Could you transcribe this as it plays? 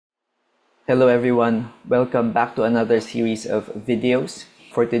Hello everyone, welcome back to another series of videos.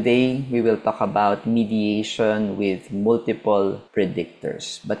 For today, we will talk about mediation with multiple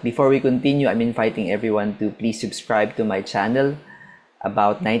predictors. But before we continue, I'm inviting everyone to please subscribe to my channel.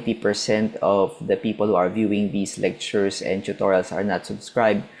 About 90% of the people who are viewing these lectures and tutorials are not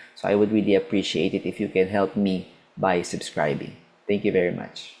subscribed, so I would really appreciate it if you can help me by subscribing. Thank you very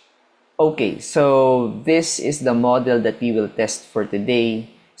much. Okay, so this is the model that we will test for today.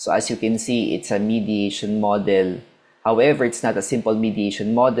 So as you can see, it's a mediation model. However, it's not a simple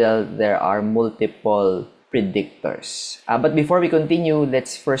mediation model. There are multiple predictors. But before we continue,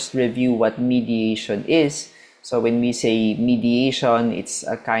 let's first review what mediation is. So when we say mediation, it's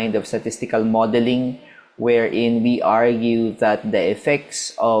a kind of statistical modeling wherein we argue that the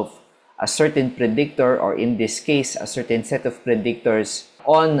effects of a certain predictor, or in this case, a certain set of predictors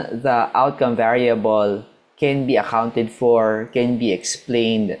on the outcome variable can be accounted for, can be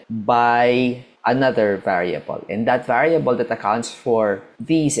explained by another variable. And that variable that accounts for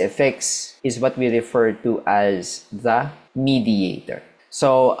these effects is what we refer to as the mediator.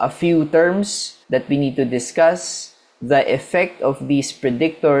 So a few terms that we need to discuss. The effect of these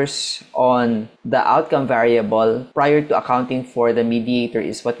predictors on the outcome variable prior to accounting for the mediator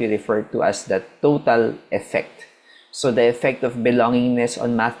is what we refer to as the total effect. So the effect of belongingness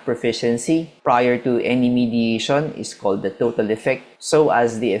on math proficiency prior to any mediation is called the total effect, so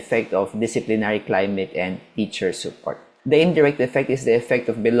as the effect of disciplinary climate and teacher support. The indirect effect is the effect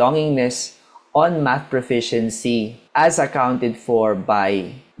of belongingness on math proficiency as accounted for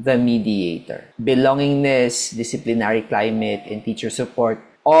by the mediator. Belongingness, disciplinary climate, and teacher support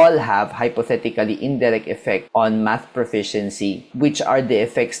all have hypothetically indirect effect on math proficiency, which are the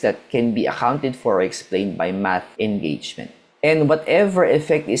effects that can be accounted for or explained by math engagement. And whatever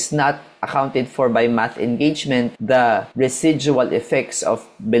effect is not accounted for by math engagement, the residual effects of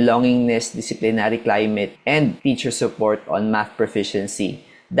belongingness, disciplinary climate, and teacher support on math proficiency,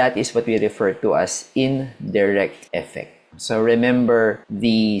 that is what we refer to as indirect effect. So remember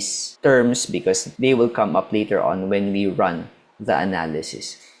these terms because they will come up later on when we run the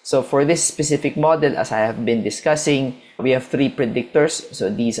analysis. So for this specific model, as I have been discussing, we have three predictors.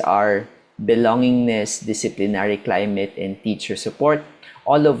 So these are belongingness, disciplinary climate, and teacher support,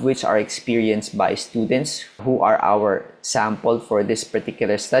 all of which are experienced by students who are our sample for this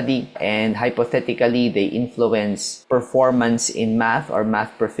particular study. And hypothetically, they influence performance in math or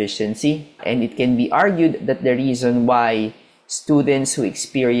math proficiency. And it can be argued that the reason why students who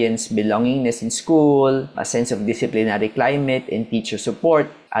experience belongingness in school, a sense of disciplinary climate, and teacher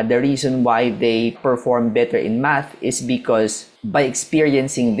support, the reason why they perform better in math is because by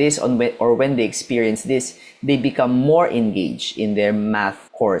experiencing this or when they experience this, they become more engaged in their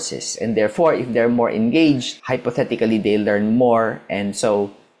math courses. And therefore, if they're more engaged, hypothetically, they learn more, and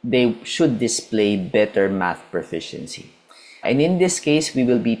so they should display better math proficiency. And in this case, we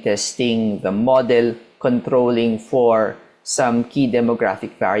will be testing the model controlling for some key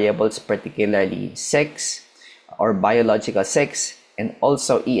demographic variables, particularly sex or biological sex, and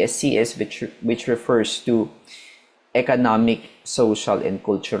also ESCS, which refers to economic, social, and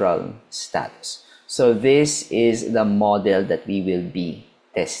cultural status. So this is the model that we will be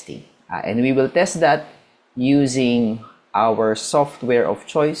testing. And we will test that using our software of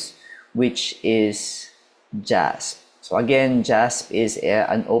choice, which is JASP. So again, JASP is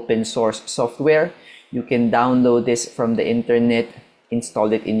an open source software. You can download this from the internet,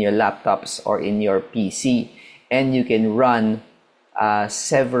 install it in your laptops or in your PC, and you can run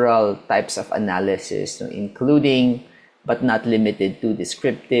several types of analysis, including but not limited to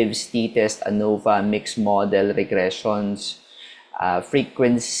descriptives, t-test, ANOVA, mixed model, regressions,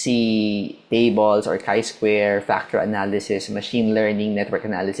 frequency tables or chi-square, factor analysis, machine learning, network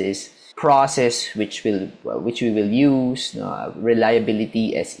analysis, process, which we will use,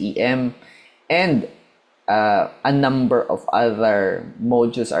 reliability, SEM, and a number of other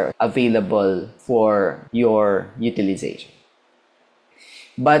modules are available for your utilization.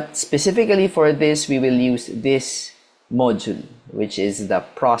 But specifically for this, we will use this module, which is the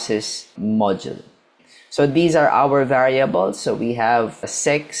process module. So these are our variables. So we have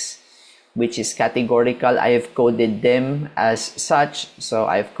sex, which is categorical. I have coded them as such. So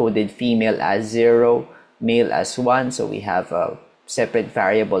I've coded female as 0, male as 1. So we have a separate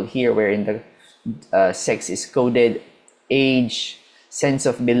variable here wherein the sex is coded, age, sense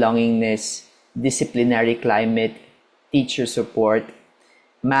of belongingness, disciplinary climate, teacher support,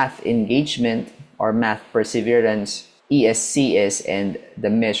 math engagement or math perseverance, ESCS, and the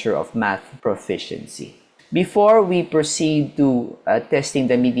measure of math proficiency. Before we proceed to testing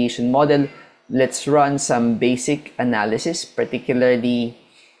the mediation model, let's run some basic analysis, particularly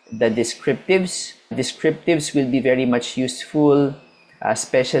the descriptives. Descriptives will be very much useful,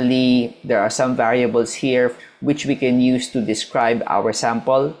 especially there are some variables here which we can use to describe our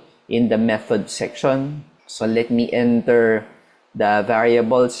sample in the method section. So let me enter the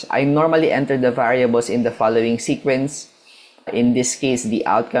variables. I normally enter the variables in the following sequence. In this case, the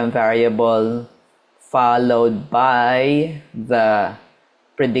outcome variable followed by the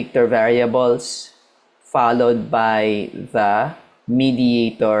predictor variables, followed by the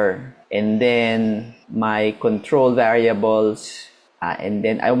mediator, and then my control variables, and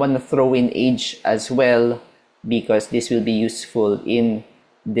then I want to throw in age as well because this will be useful in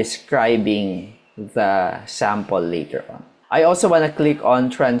describing the sample later on. I also want to click on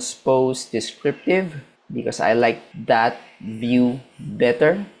transpose descriptive because I like that view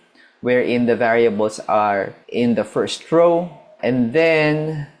better, wherein the variables are in the first row. And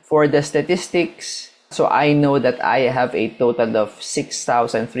then for the statistics, so I know that I have a total of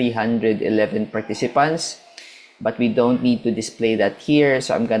 6,311 participants, but we don't need to display that here.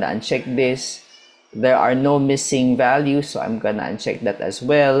 So I'm going to uncheck this. There are no missing values, so I'm going to uncheck that as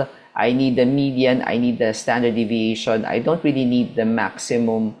well. I need the median, I need the standard deviation. I don't really need the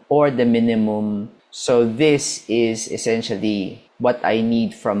maximum or the minimum. So this is essentially what I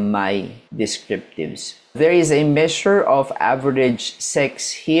need from my descriptives. There is a measure of average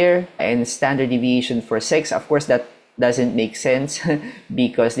sex here and standard deviation for sex. Of course, that doesn't make sense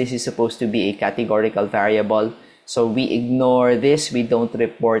because this is supposed to be a categorical variable. So we ignore this, we don't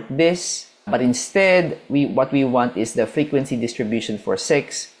report this. But instead, what we want is the frequency distribution for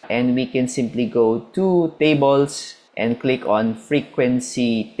sex. And we can simply go to tables and click on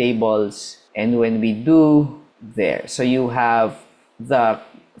frequency tables. And when we do there, so you have the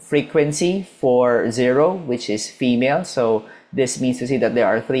frequency for 0, which is female. So this means to say that there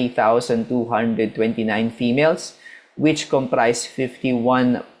are 3,229 females, which comprise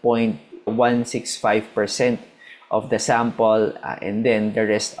 51.165% of the sample, and then the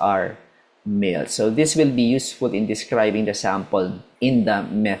rest are male. So this will be useful in describing the sample in the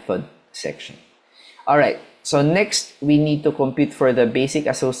method section. All right, so next we need to compute for the basic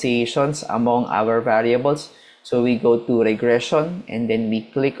associations among our variables. So we go to regression and then we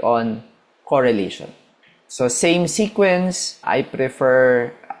click on correlation. So same sequence, I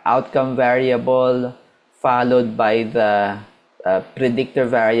prefer outcome variable followed by the predictor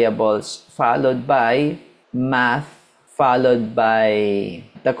variables, followed by math, followed by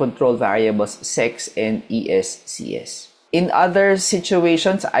the control variables sex and ESCS. In other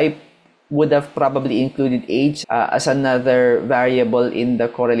situations, I would have probably included age as another variable in the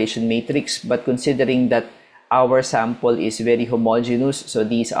correlation matrix, but considering that our sample is very homogeneous, so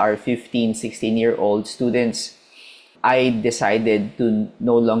these are 15, 16-year-old students, I decided to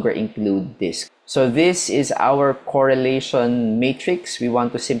no longer include this. So this is our correlation matrix. We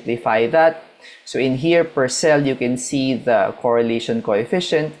want to simplify that. So in here per cell, you can see the correlation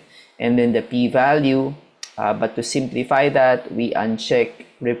coefficient and then the p-value. But to simplify that, we uncheck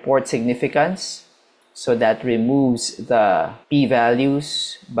report significance. So that removes the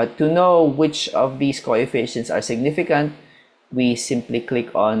p-values. But to know which of these coefficients are significant, we simply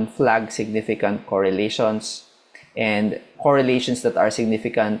click on flag significant correlations. And correlations that are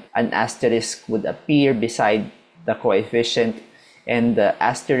significant, an asterisk would appear beside the coefficient. And the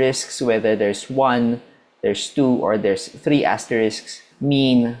asterisks, whether there's 1, there's 2, or there's 3 asterisks,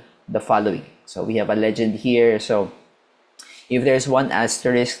 mean the following. So we have a legend here. So if there's 1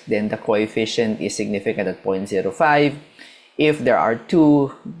 asterisk, then the coefficient is significant at 0.05. If there are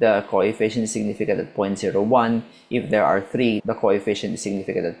 2, the coefficient is significant at 0.01. If there are 3, the coefficient is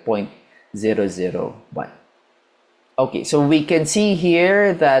significant at 0.001. Okay, so we can see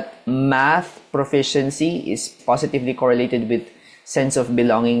here that math proficiency is positively correlated with sense of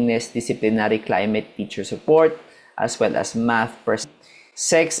belongingness, disciplinary climate, teacher support, as well as math.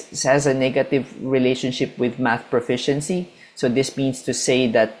 Sex has a negative relationship with math proficiency. So this means to say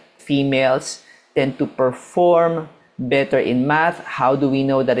that females tend to perform better in math. How do we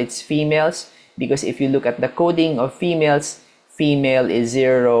know that it's females? Because if you look at the coding of females, female is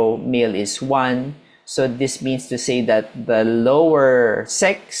 0, male is 1. So this means to say that the lower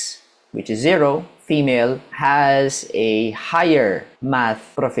sex, which is 0, female, has a higher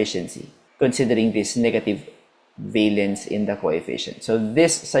math proficiency, considering this negative valence in the coefficient. So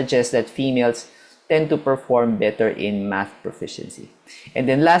this suggests that females tend to perform better in math proficiency. And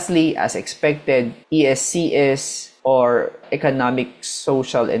then lastly, as expected, ESCS, or economic,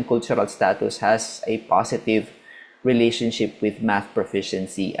 social, and cultural status, has a positive relationship with math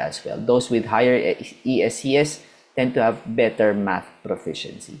proficiency as well. Those with higher ESCS tend to have better math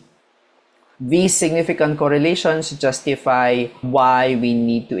proficiency. These significant correlations justify why we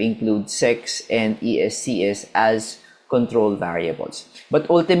need to include sex and ESCS as control variables. But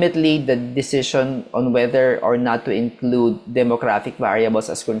ultimately, the decision on whether or not to include demographic variables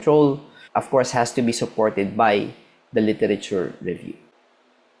as control, of course, has to be supported by the literature review.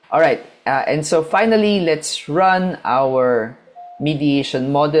 All right, and so finally, let's run our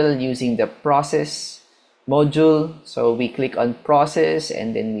mediation model using the process module. So we click on process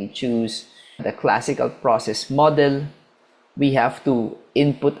and then we choose the classical process model. We have to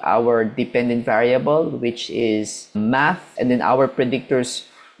input our dependent variable, which is math, and then our predictors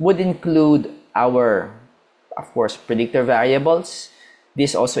would include our, of course, predictor variables.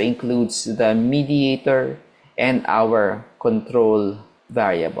 This also includes the mediator and our control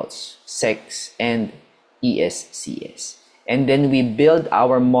variables, sex and ESCS. And then we build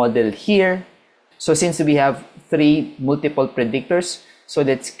our model here. So since we have 3 multiple predictors, so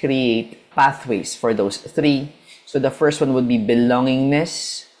let's create pathways for those 3. So the first one would be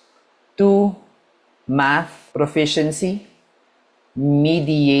belongingness, 2, math proficiency,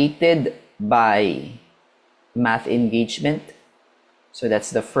 mediated by math engagement. So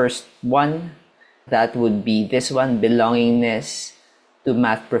that's the first one. That would be this one, belongingness to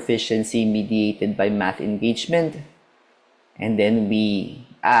math proficiency mediated by math engagement. And then we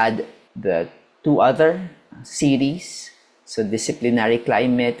add the 2 other series. So disciplinary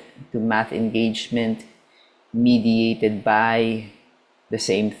climate to math engagement mediated by the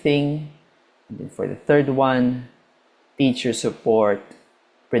same thing. And then for the third one, teacher support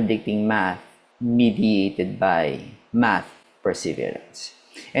predicting math mediated by math perseverance.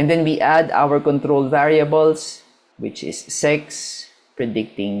 And then we add our control variables, which is sex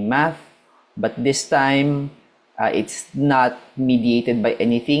predicting math, but this time it's not mediated by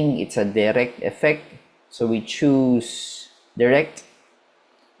anything, it's a direct effect. So we choose direct,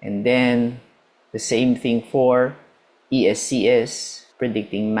 and then the same thing for ESCS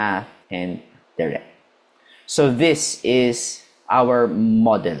predicting math and direct. So this is our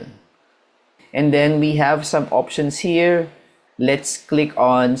model. And then we have some options here. Let's click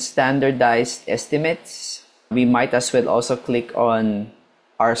on standardized estimates. We might as well also click on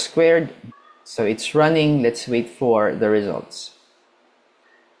R squared. So it's running. Let's wait for the results.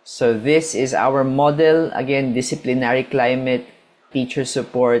 So this is our model. Again, disciplinary climate, teacher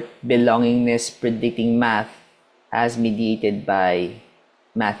support, belongingness, predicting math as mediated by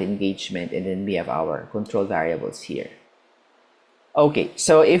math engagement. And then we have our control variables here. Okay,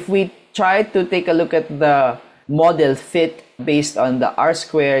 so if we try to take a look at the model fit based on the R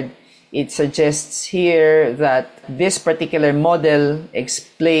squared, it suggests here that this particular model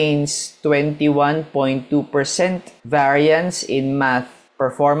explains 21.2% variance in math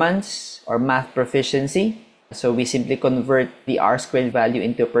performance or math proficiency. So we simply convert the R squared value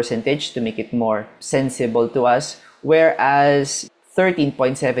into a percentage to make it more sensible to us, whereas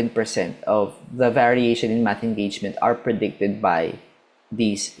 13.7% of the variation in math engagement are predicted by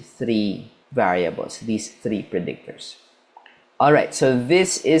these 3 variables, these 3 predictors. All right, so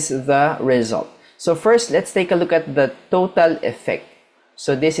this is the result. So first, let's take a look at the total effect.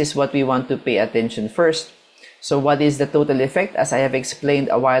 So this is what we want to pay attention first. So what is the total effect? As I have explained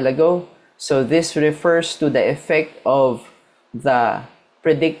a while ago, so this refers to the effect of the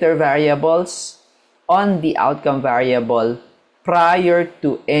predictor variables on the outcome variable prior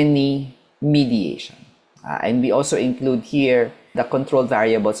to any mediation. And we also include here the control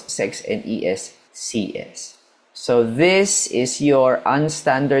variables sex and ESCS. So this is your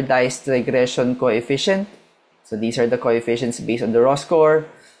unstandardized regression coefficient. So these are the coefficients based on the raw score.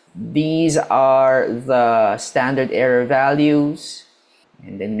 These are the standard error values.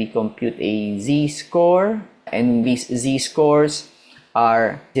 And then we compute a z-score. And these z-scores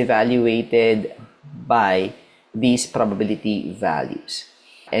are evaluated by these probability values.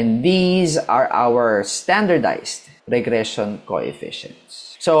 And these are our standardized regression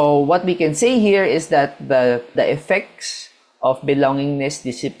coefficients. So what we can say here is that the effects of belongingness,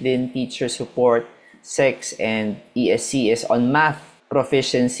 discipline, teacher support, sex, and ESCS on math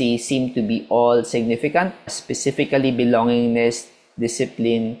proficiency seem to be all significant. Specifically, belongingness,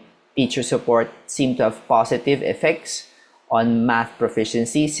 discipline, teacher support seem to have positive effects on math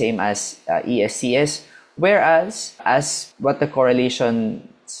proficiency, same as ESCS. Whereas, as what the correlation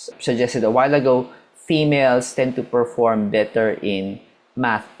suggested a while ago, females tend to perform better in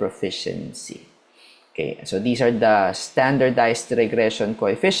math proficiency. Okay, so these are the standardized regression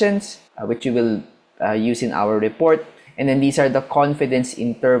coefficients, which you will use in our report. And then these are the confidence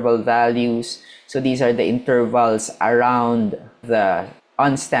interval values. So these are the intervals around the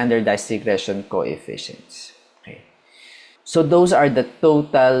unstandardized regression coefficients. Okay, so those are the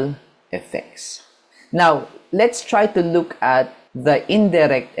total effects. Now, let's try to look at the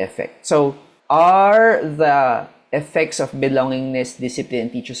indirect effect. So, are the effects of belongingness, discipline,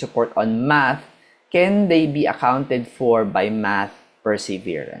 and teacher support on math, can they be accounted for by math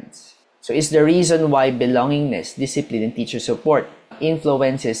perseverance? So, is the reason why belongingness, discipline, and teacher support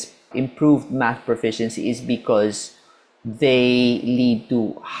influences improved math proficiency is because they lead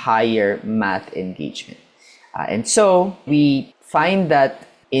to higher math engagement. And so, we find that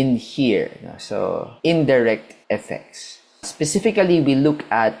in here. So, indirect effects. Specifically, we look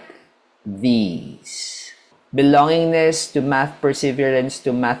at these. Belongingness to math perseverance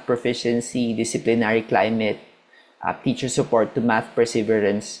to math proficiency, disciplinary climate, teacher support to math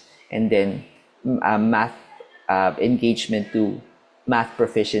perseverance, and then math engagement to math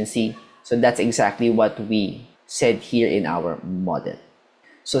proficiency. So that's exactly what we said here in our model.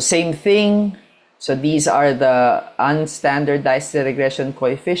 So same thing. So these are the unstandardized regression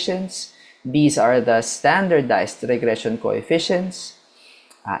coefficients. These are the standardized regression coefficients.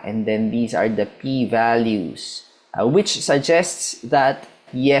 And then these are the p-values, which suggests that,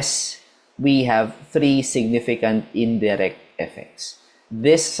 yes, we have 3 significant indirect effects.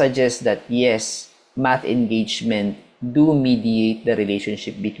 This suggests that, yes, math engagement do mediate the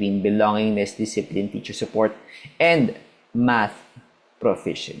relationship between belongingness, discipline, teacher support, and math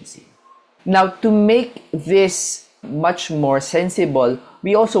proficiency. Now, to make this much more sensible,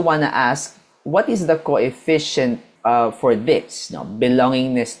 we also want to ask, what is the coefficient for this? Now,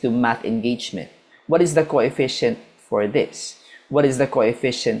 belongingness to math engagement. What is the coefficient for this? What is the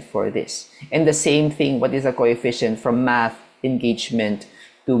coefficient for this? And the same thing, what is the coefficient from math engagement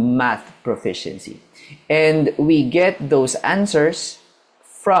to math proficiency? And we get those answers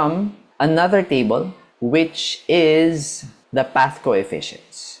from another table, which is the path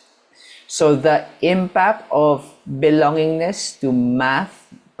coefficients. So the impact of belongingness to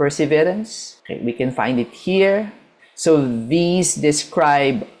math perseverance, okay, we can find it here. So these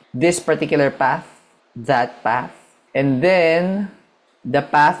describe this particular path, that path, and then the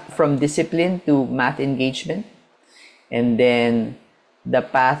path from discipline to math engagement, and then the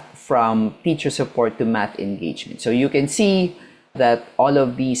path from teacher support to math engagement. So you can see that all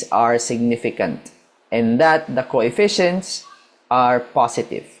of these are significant and that the coefficients are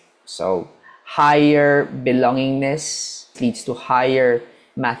positive. So higher belongingness leads to higher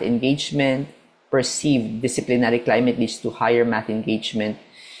math engagement, perceived disciplinary climate leads to higher math engagement,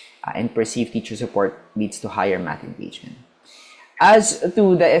 and perceived teacher support leads to higher math engagement. As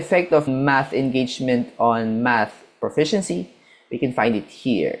to the effect of math engagement on math proficiency, we can find it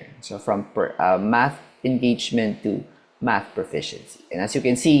here. So from math engagement to math proficiency. And as you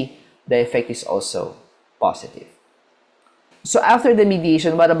can see, the effect is also positive. So after the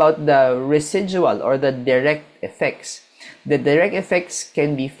mediation, what about the residual or the direct effects? The direct effects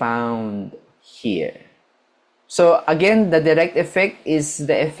can be found here. So again, the direct effect is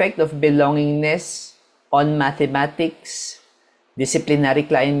the effect of belongingness on mathematics, disciplinary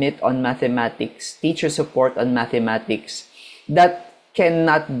climate on mathematics, teacher support on mathematics, that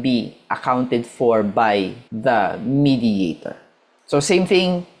cannot be accounted for by the mediator. So same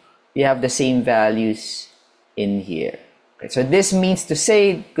thing, we have the same values in here. So this means to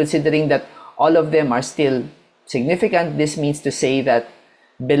say, considering that all of them are still significant, this means to say that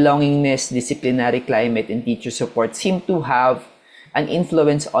belongingness, disciplinary climate, and teacher support seem to have an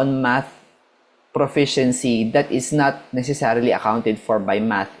influence on math proficiency that is not necessarily accounted for by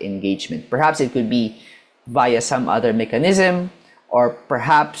math engagement. Perhaps it could be via some other mechanism, or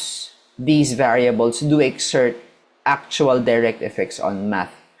perhaps these variables do exert actual direct effects on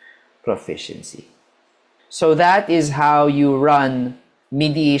math proficiency. So that is how you run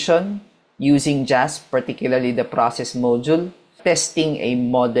mediation using JASP, particularly the process module, testing a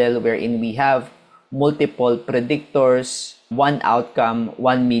model wherein we have multiple predictors, one outcome,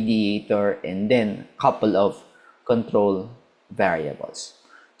 one mediator, and then a couple of control variables.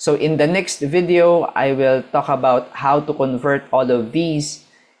 So in the next video, I will talk about how to convert all of these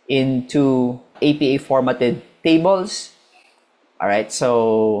into APA formatted tables. All right,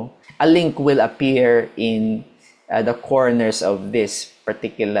 so a link will appear in the corners of this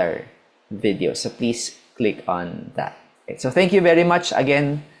particular video. So please click on that. Okay, so thank you very much.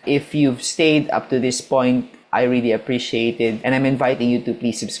 Again, if you've stayed up to this point, I really appreciate it. And I'm inviting you to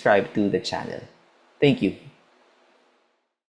please subscribe to the channel. Thank you.